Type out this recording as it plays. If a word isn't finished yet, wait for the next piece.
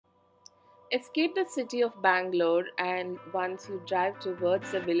Escape the city of Bangalore, and once you drive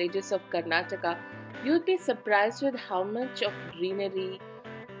towards the villages of Karnataka, you'll be surprised with how much of greenery,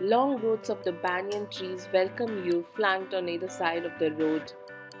 long rows of the banyan trees welcome you flanked on either side of the road.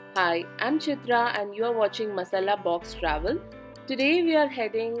 Hi, I'm Chitra and you are watching Masala Box Travel. Today we are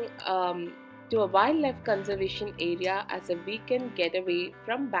heading to a wildlife conservation area as a weekend getaway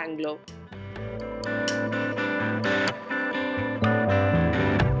from Bangalore.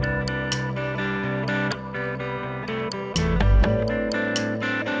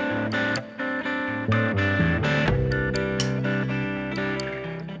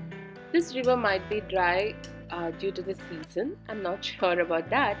 This river might be dry due to the season, I'm not sure about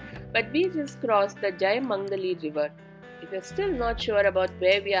that, but we just crossed the Jayamangali River. If you're still not sure about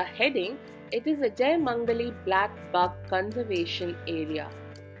where we are heading, it is the Jayamangali Blackbuck Conservation Area.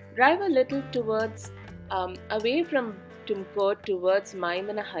 Drive a little towards away from Tumkur towards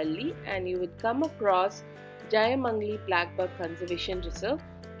Maimanahalli and you would come across Jayamangali Blackbuck Conservation Reserve.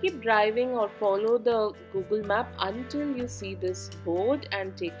 Keep driving or follow the Google map until you see this board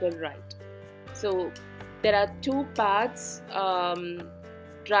and take a right. So there are two paths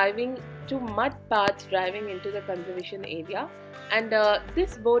two mud paths driving into the conservation area, and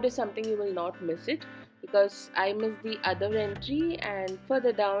this board is something you will not miss it because I missed the other entry and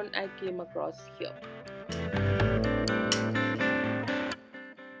further down I came across here.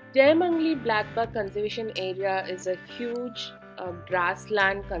 Jayamangali Blackbuck Conservation Area is a huge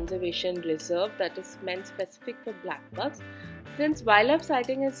grassland conservation reserve that is meant specific for blackbucks. Since wildlife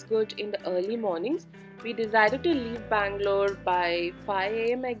sighting is good in the early mornings, we decided to leave Bangalore by 5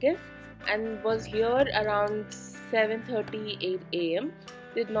 a.m. I guess and was here around 7:38 a.m.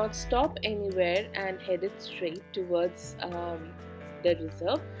 Did not stop anywhere and headed straight towards the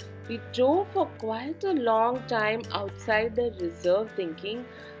reserve. We drove for quite a long time outside the reserve thinking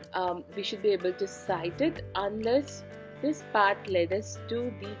we should be able to sight it unless this path led us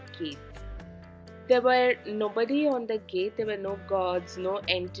to the gates. There were nobody on the gate, there were no guards, no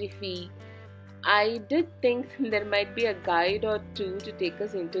entry fee. I did think there might be a guide or two to take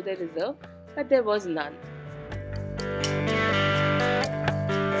us into the reserve, but there was none.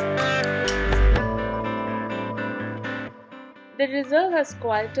 The reserve has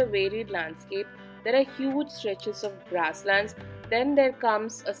quite a varied landscape. There are huge stretches of grasslands. Then there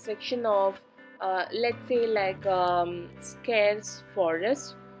comes a section of let's say like scarce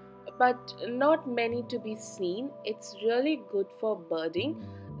forest, but not many to be seen. It's really good for birding.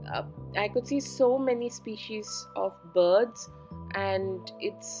 I could see so many species of birds, and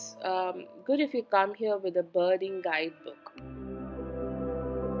it's good if you come here with a birding guidebook.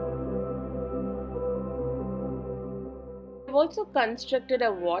 I've also constructed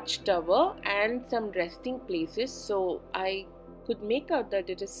a watchtower and some resting places, so I could make out that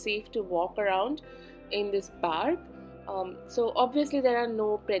it is safe to walk around in this park. So obviously there are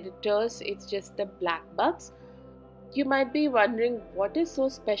no predators, it's just the blackbucks. You might be wondering what is so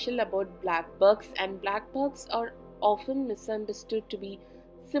special about blackbucks, and blackbucks are often misunderstood to be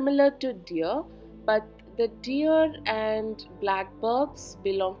similar to deer, but the deer and blackbucks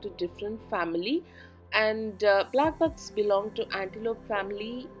belong to different family, and blackbucks belong to antelope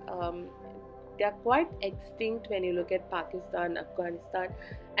family. They are quite extinct when you look at Pakistan, Afghanistan,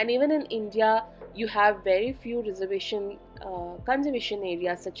 and even in India you have very few conservation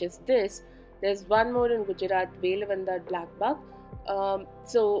areas such as this. There's one more in Gujarat, Velavandar Blackbuck.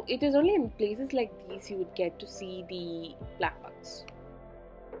 So it is only in places like these you would get to see the blackbucks.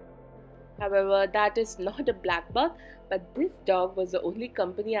 However, that is not a blackbuck, but this dog was the only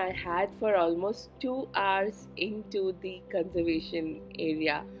company I had for almost 2 hours into the conservation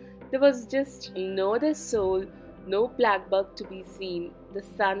area. There was just no other soul, no blackbuck to be seen. The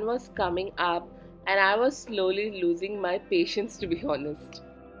sun was coming up and I was slowly losing my patience, to be honest.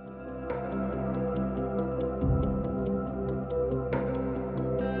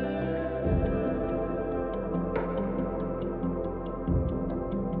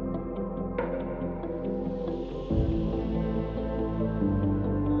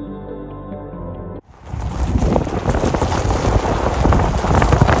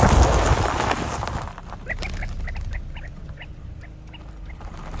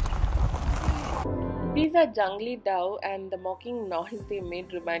 These are jungly dove, and the mocking noise they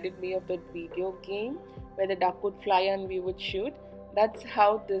made reminded me of that video game where the duck would fly and we would shoot. That's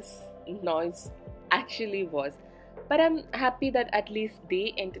how this noise actually was. But I'm happy that at least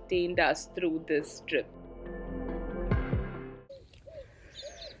they entertained us through this trip.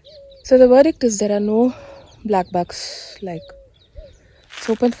 So the verdict is there are no blackbucks, like it's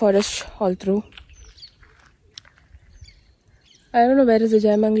open forest all through. I don't know where is the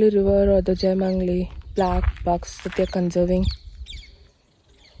Jayamangali River or the Jayamangali Blackbucks that they're conserving.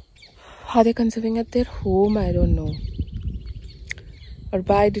 Are they conserving at their home? I don't know. Or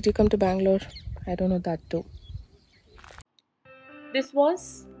why did you come to Bangalore? I don't know that too. This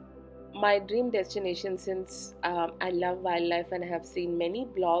was my dream destination since I love wildlife and I have seen many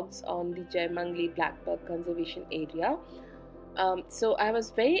blogs on the Jayamangali Blackbuck conservation area. So I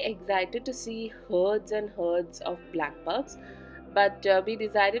was very excited to see herds and herds of blackbucks, but we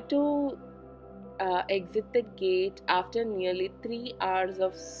decided to exit the gate after nearly 3 hours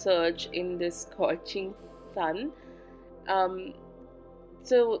of search in this scorching sun.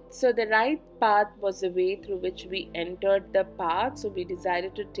 So the right path was the way through which we entered the park, so we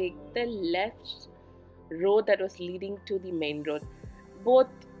decided to take the left road that was leading to the main road. Both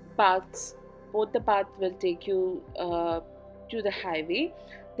the paths will take you to the highway.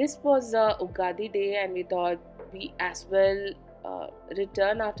 This was Ugadi day and we thought we as well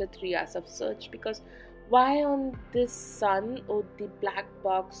return after 3 hours of search, because why on this sun would the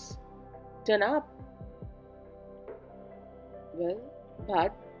Blackbucks turn up? Well,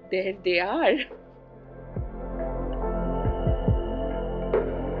 but there they are.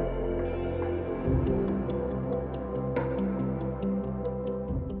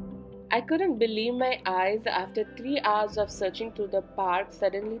 I couldn't believe my eyes after 3 hours of searching through the park.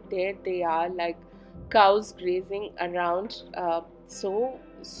 Suddenly there they are, like cows grazing around. So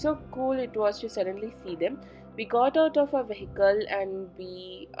cool it was to suddenly see them. We got out of our vehicle and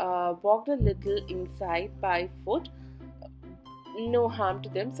we walked a little inside by foot. No harm to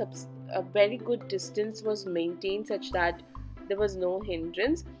them. A very good distance was maintained such that there was no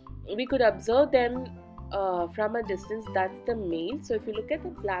hindrance. We could observe them from a distance. That's the male. So if you look at the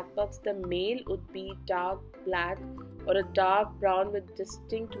Blackbucks, the male would be dark black or a dark brown with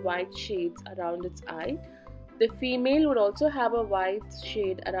distinct white shades around its eye. The female would also have a white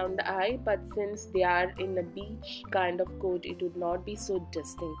shade around the eye, but since they are in a beige kind of coat, it would not be so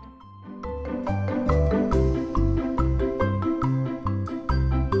distinct.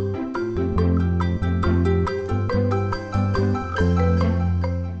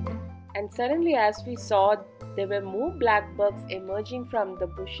 And suddenly, as we saw, there were more blackbucks emerging from the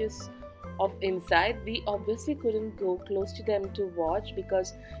bushes of inside. We obviously couldn't go close to them to watch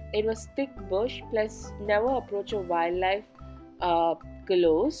because it was thick bush, plus never approach a wildlife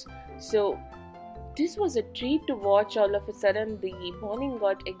close. So this was a treat to watch. All of a sudden the morning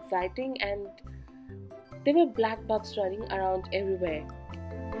got exciting and there were blackbucks running around everywhere.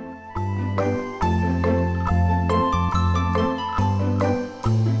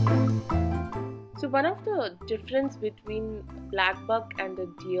 So one of the difference between blackbuck and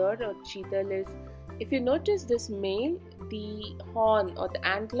the deer or cheetal is, if you notice this male, the horn or the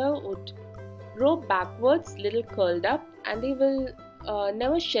antler would grow backwards, little curled up, and they will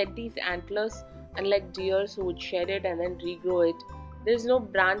never shed these antlers, unlike deers who would shed it and then regrow it. There is no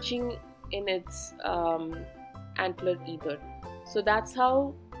branching in its antler either. So that's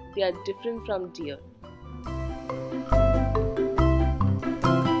how they are different from deer.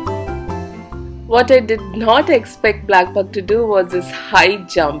 What I did not expect Blackbuck to do was this high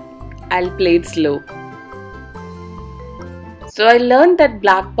jump. I'll play it slow. So I learned that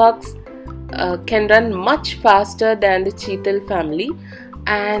Blackbucks can run much faster than the cheetal family,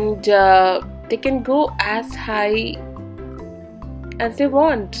 and they can go as high as they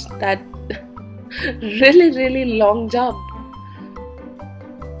want. That really long jump.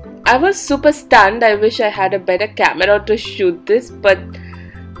 I was super stunned. I wish I had a better camera to shoot this, but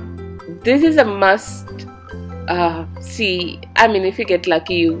this is a must see. I mean, if you get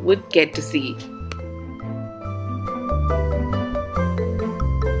lucky, you would get to see.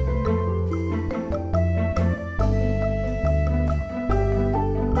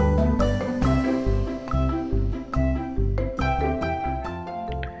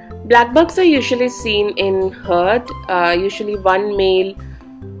 Blackbucks are usually seen in herd, usually one male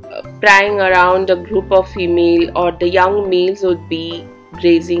preying around a group of female, or the young males would be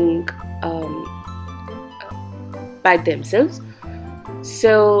grazing by themselves.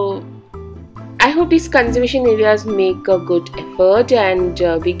 So I hope these conservation areas make a good effort and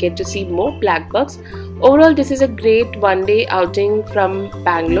we get to see more blackbucks. Overall, this is a great one-day outing from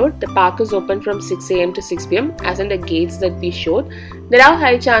Bangalore. The park is open from 6 a.m. to 6 p.m. as in the gates that we showed. There are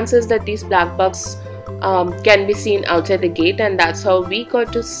high chances that these blackbucks can be seen outside the gate, and that's how we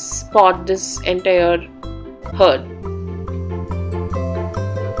got to spot this entire herd.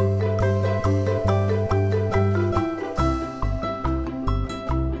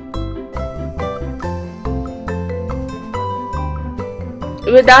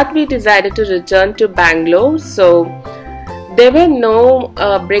 With that, we decided to return to Bangalore. So There were no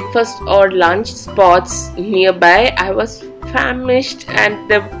breakfast or lunch spots nearby. I was famished, and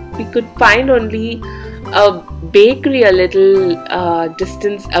we could find only a bakery a little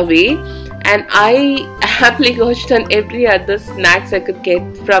distance away, and I happily gorged on every other snacks I could get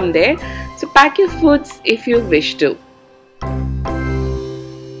from there. So pack your foods if you wish to.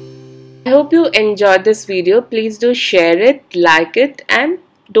 I hope you enjoyed this video. Please do share it, like it, and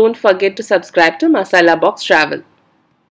don't forget to subscribe to Masala Box Travel.